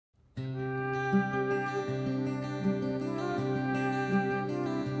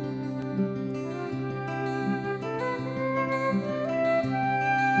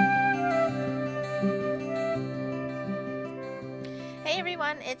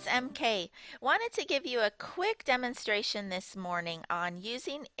it's MK. Wanted to give you a quick demonstration this morning on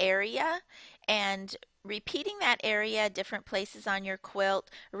using area and repeating that area different places on your quilt,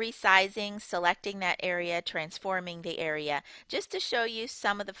 resizing, selecting that area, transforming the area, just to show you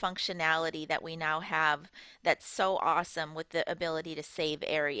some of the functionality that we now have that's so awesome with the ability to save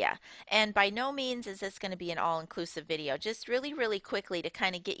area. And by no means is this going to be an all-inclusive video, just really quickly to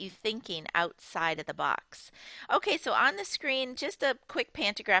kind of get you thinking outside of the box. Okay, so on the screen, just a quick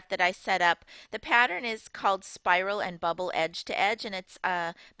pantograph that I set up. The pattern is called Spiral and Bubble Edge to Edge, and it's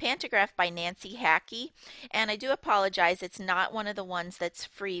a pantograph by Nancy Hackey. And I do apologize, it's not one of the ones that's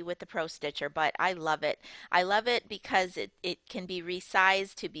free with the Pro Stitcher, but I love it. I love it because it can be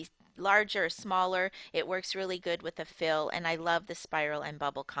resized to be larger or smaller. It works really good with the fill, and I love the spiral and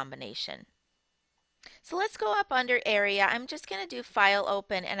bubble combination. So let's go up under area. I'm just going to do file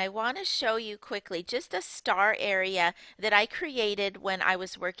open, and I want to show you quickly just a star area that I created when I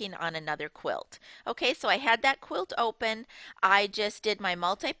was working on another quilt. Okay, so I had that quilt open. I just did my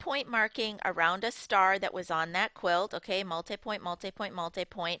multi-point marking around a star that was on that quilt. Okay, multi-point, multi-point,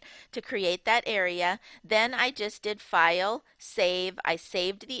 multi-point to create that area. Then I just did file, save. I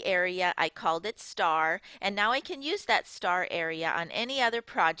saved the area. I called it star, and now I can use that star area on any other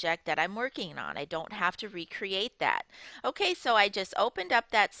project that I'm working on. I don't have to recreate that. Okay, so I just opened up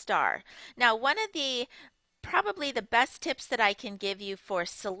that star. Now, one of the probably the best tips that I can give you for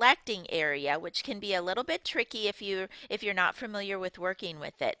selecting area, which can be a little bit tricky if you're not familiar with working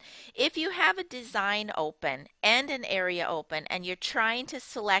with it. If you have a design open and an area open and you're trying to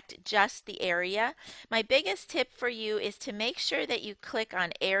select just the area, my biggest tip for you is to make sure that you click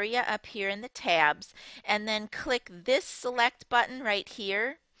on area up here in the tabs and then click this select button right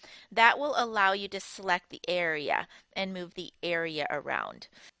here. That will allow you to select the area and move the area around.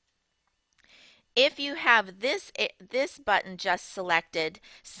 If you have this button just selected,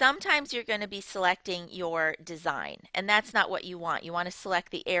 sometimes you're going to be selecting your design, and that's not what you want. You want to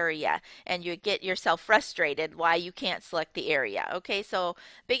select the area, and you get yourself frustrated why you can't select the area. Okay, so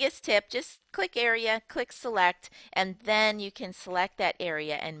biggest tip, just click area, click select, and then you can select that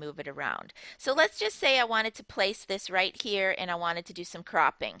area and move it around. So let's just say I wanted to place this right here and I wanted to do some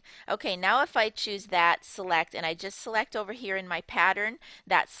cropping. Okay, now if I choose that, select, and I just select over here in my pattern,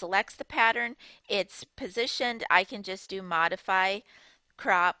 that selects the pattern. It's positioned. I can just do modify,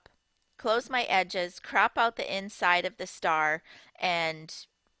 crop, close my edges, crop out the inside of the star, and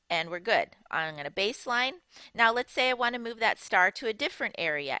we're good. I'm going to baseline. Now let's say I want to move that star to a different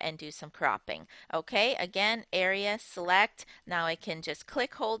area and do some cropping. Okay, again, area, select. Now I can just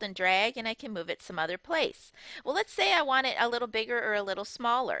click, hold, and drag, and I can move it some other place. Well, let's say I want it a little bigger or a little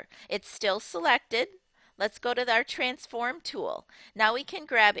smaller. It's still selected. Let's go to our transform tool. Now we can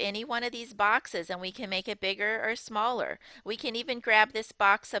grab any one of these boxes and we can make it bigger or smaller. We can even grab this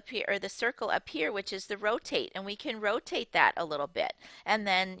box up here or the circle up here, which is the rotate, and we can rotate that a little bit. And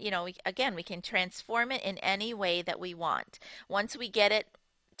then, again, we can transform it in any way that we want. Once we get it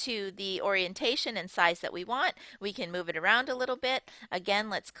to the orientation and size that we want, we can move it around a little bit.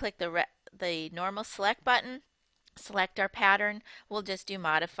 Again, let's click the normal select button, select our pattern. We'll just do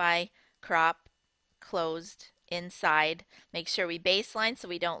modify, crop, closed, inside. Make sure we baseline so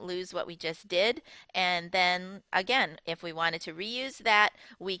we don't lose what we just did. And then again, if we wanted to reuse that,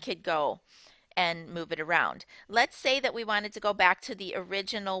 we could go and move it around. Let's say that we wanted to go back to the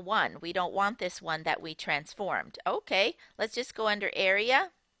original one. We don't want this one that we transformed. Okay, let's just go under area,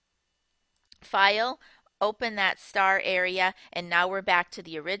 file, open that star area, and now we're back to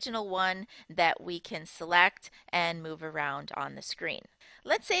the original one that we can select and move around on the screen.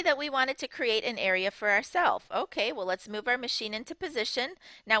 Let's say that we wanted to create an area for ourselves. Okay, well, let's move our machine into position.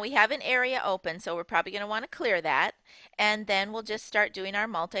 Now we have an area open, so we're probably going to want to clear that. And then we'll just start doing our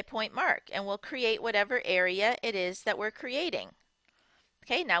multi-point mark, and we'll create whatever area it is that we're creating.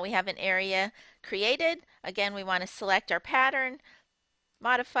 Okay, now we have an area created. Again, we want to select our pattern,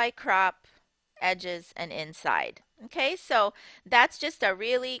 modify, crop, edges, and inside. Okay, so that's just a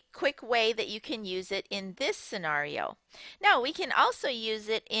really quick way that you can use it in this scenario. Now we can also use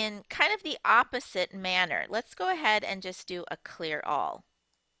it in kind of the opposite manner. Let's go ahead and just do a clear all.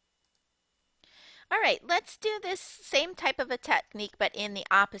 All right, let's do this same type of a technique but in the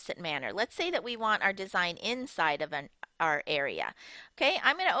opposite manner. Let's say that we want our design inside of our area. Okay,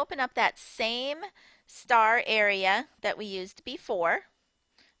 I'm going to open up that same star area that we used before.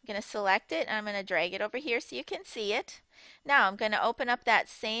 I'm going to select it and I'm going to drag it over here so you can see it. Now I'm going to open up that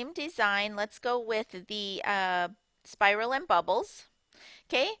same design. Let's go with the spiral and bubbles.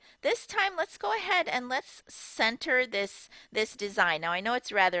 Okay, this time let's go ahead and let's center this design. Now I know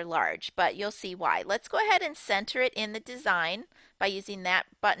it's rather large, but you'll see why. Let's go ahead and center it in the design. by using that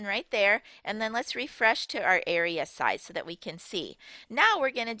button right there. And then let's refresh to our area size so that we can see. Now we're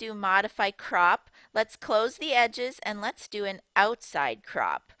going to do modify crop. Let's close the edges and let's do an outside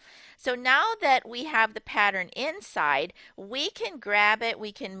crop. So now that we have the pattern inside, we can grab it,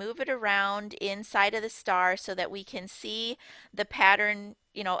 we can move it around inside of the star so that we can see the pattern,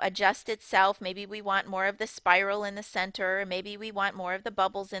 adjust itself. Maybe we want more of the spiral in the center, or maybe we want more of the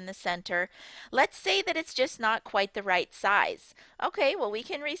bubbles in the center. Let's say that it's just not quite the right size. Okay, well, we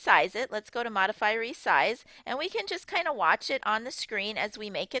can resize it. Let's go to modify resize, and we can just kind of watch it on the screen as we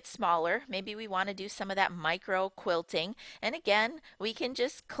make it smaller. Maybe we want to do some of that micro quilting. And again, we can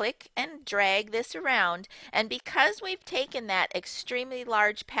just click and drag this around. And because we've taken that extremely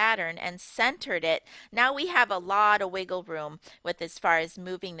large pattern and centered it, now we have a lot of wiggle room with as far as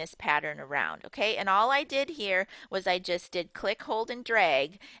moving this pattern around. Okay, and all I did here was I just did click, hold, and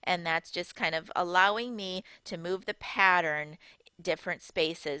drag, and that's just kind of allowing me to move the pattern different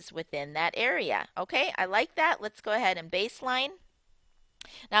spaces within that area. Okay, I like that. Let's go ahead and baseline.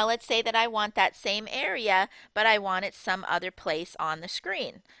 Now let's say that I want that same area, but I want it some other place on the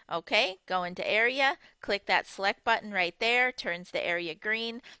screen. Okay, go into area, click that select button right there, turns the area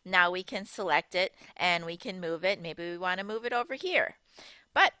green. Now we can select it and we can move it. Maybe we want to move it over here.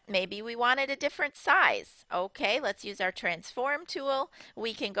 But maybe we wanted a different size. Okay, let's use our transform tool.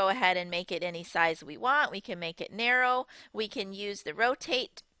 We can go ahead and make it any size we want. We can make it narrow. We can use the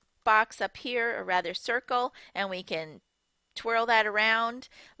rotate box up here, or rather circle, and we can twirl that around.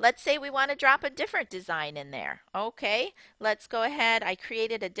 Let's say we want to drop a different design in there. Okay, let's go ahead. I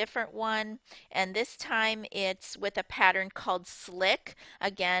created a different one, and this time it's with a pattern called Slick.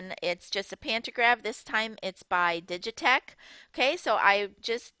 Again, it's just a pantograph. This time it's by Digitech. Okay, so I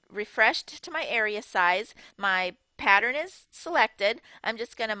just refreshed to my area size. My pattern is selected. I'm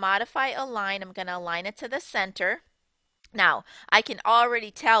just going to modify align. I'm going to align it to the center. Now, I can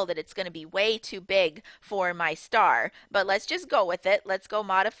already tell that it's going to be way too big for my star, but let's just go with it. Let's go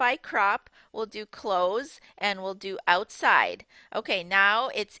modify crop. We'll do close and we'll do outside. Okay, now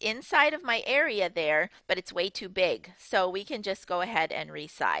it's inside of my area there, but it's way too big. So we can just go ahead and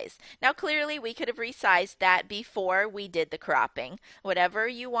resize. Now, clearly we could have resized that before we did the cropping. Whatever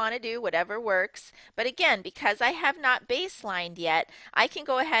you want to do, whatever works. But again, because I have not baselined yet, I can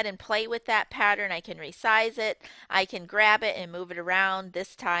go ahead and play with that pattern. I can resize it. I can grab it and move it around.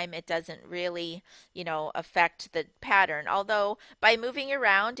 This time it doesn't really, affect the pattern. Although by moving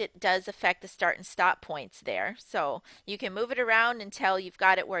around, it does affect the start and stop points there. So you can move it around until you've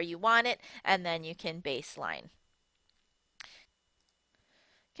got it where you want it, and then you can baseline.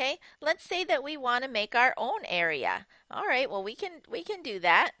 Okay, let's say that we want to make our own area. All right, well, we can do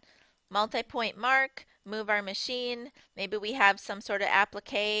that. Multi-point mark, move our machine. Maybe we have some sort of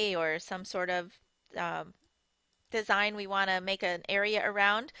applique or some sort of design we want to make an area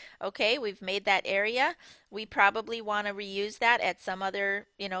around. Okay, we've made that area. We probably want to reuse that at some other,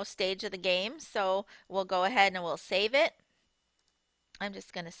 stage of the game. So we'll go ahead and we'll save it. I'm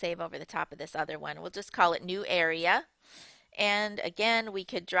just going to save over the top of this other one. We'll just call it new area. And again, we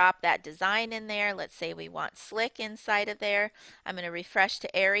could drop that design in there. Let's say we want slick inside of there. I'm going to refresh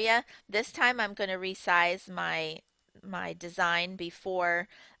to area. This time I'm going to resize my design before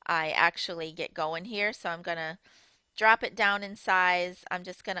I actually get going here. So I'm going to drop it down in size. I'm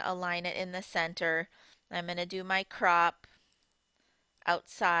just going to align it in the center. I'm going to do my crop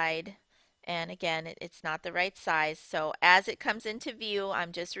outside. And again, it's not the right size. So as it comes into view,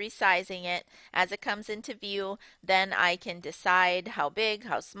 I'm just resizing it. As it comes into view, then I can decide how big,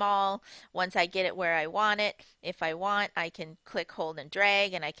 how small. Once I get it where I want it, if I want, I can click, hold, and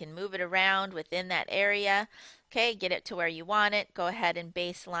drag, and I can move it around within that area. Okay, get it to where you want it. Go ahead and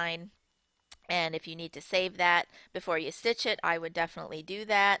baseline. And if you need to save that before you stitch it, I would definitely do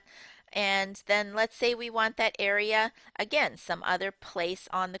that. And then let's say we want that area, again, some other place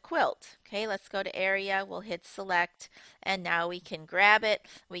on the quilt. Okay, let's go to area, we'll hit select, and now we can grab it,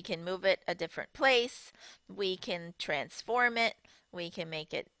 we can move it a different place, we can transform it, we can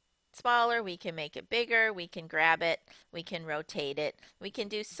make it smaller, we can make it bigger, we can grab it, we can rotate it. We can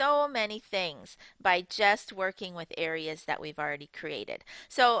do so many things by just working with areas that we've already created.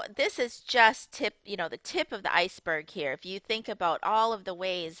 So this is just the tip of the iceberg here. If you think about all of the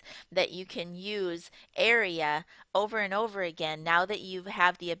ways that you can use area over and over again now that you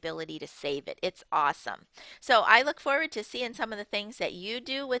have the ability to save it. It's awesome. So I look forward to seeing some of the things that you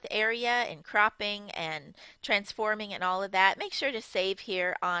do with area and cropping and transforming and all of that. Make sure to save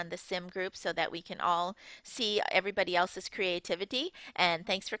here on the sim group so that we can all see everybody else's creativity. And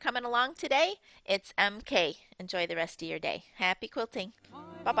thanks for coming along today. It's MK. Enjoy the rest of your day. Happy quilting.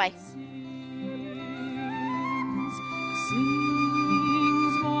 Bye-bye.